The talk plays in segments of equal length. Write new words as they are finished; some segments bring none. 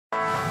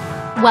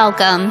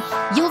Welcome.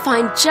 You'll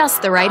find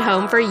just the right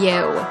home for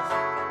you.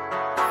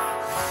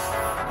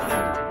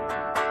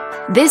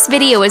 This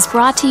video is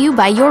brought to you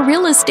by your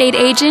real estate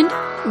agent,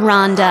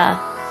 Rhonda.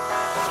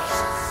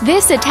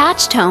 This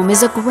attached home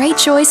is a great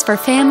choice for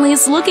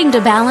families looking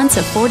to balance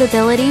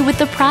affordability with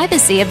the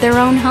privacy of their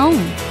own home.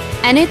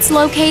 And it's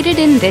located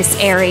in this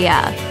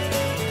area.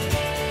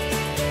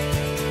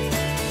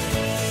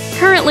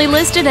 Currently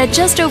listed at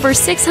just over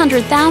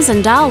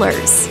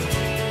 $600,000.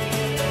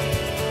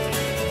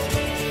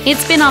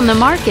 It's been on the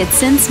market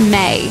since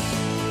May.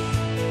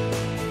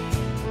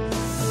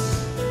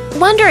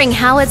 Wondering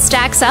how it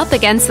stacks up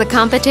against the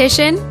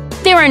competition?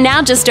 There are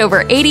now just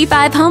over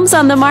 85 homes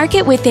on the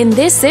market within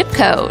this zip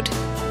code.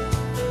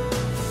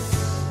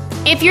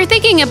 If you're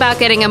thinking about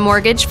getting a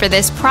mortgage for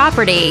this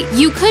property,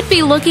 you could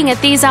be looking at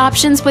these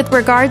options with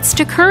regards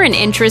to current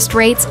interest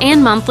rates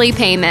and monthly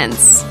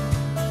payments.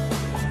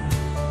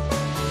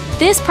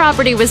 This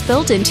property was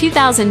built in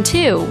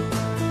 2002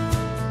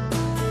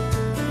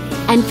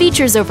 and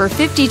features over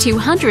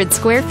 5,200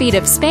 square feet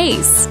of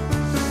space,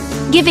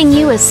 giving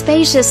you a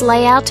spacious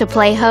layout to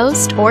play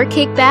host or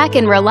kick back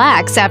and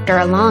relax after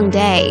a long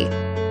day.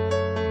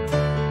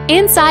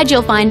 Inside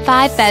you'll find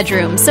 5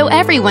 bedrooms, so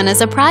everyone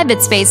has a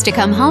private space to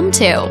come home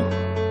to,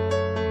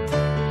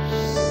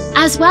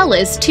 as well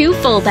as 2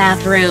 full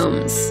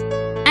bathrooms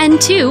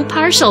and 2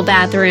 partial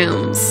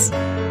bathrooms.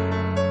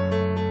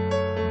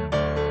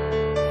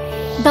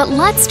 But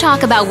let's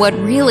talk about what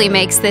really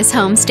makes this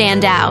home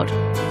stand out.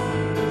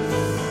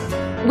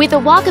 With a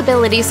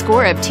walkability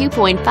score of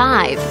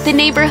 2.5, the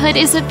neighborhood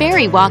is a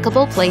very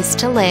walkable place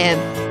to live.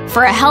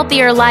 For a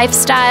healthier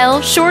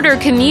lifestyle, shorter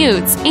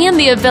commutes, and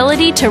the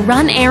ability to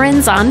run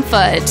errands on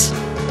foot.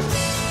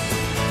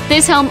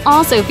 This home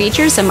also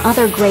features some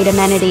other great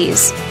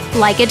amenities,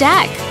 like a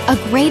deck, a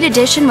great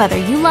addition whether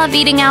you love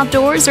eating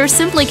outdoors or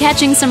simply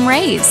catching some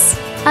rays.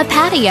 A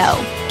patio,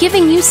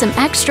 giving you some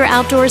extra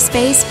outdoor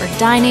space for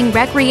dining,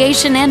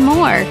 recreation, and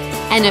more.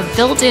 And a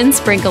built-in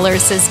sprinkler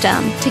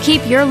system to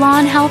keep your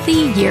lawn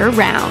healthy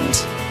year-round.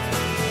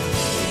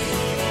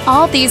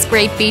 All these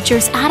great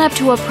features add up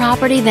to a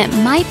property that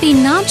might be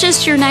not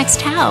just your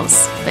next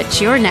house, but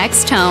your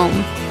next home.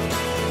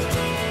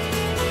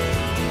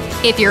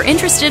 If you're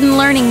interested in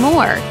learning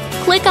more,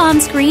 click on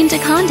screen to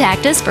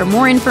contact us for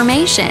more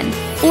information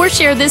or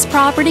share this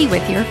property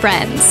with your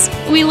friends.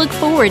 We look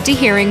forward to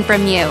hearing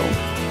from you.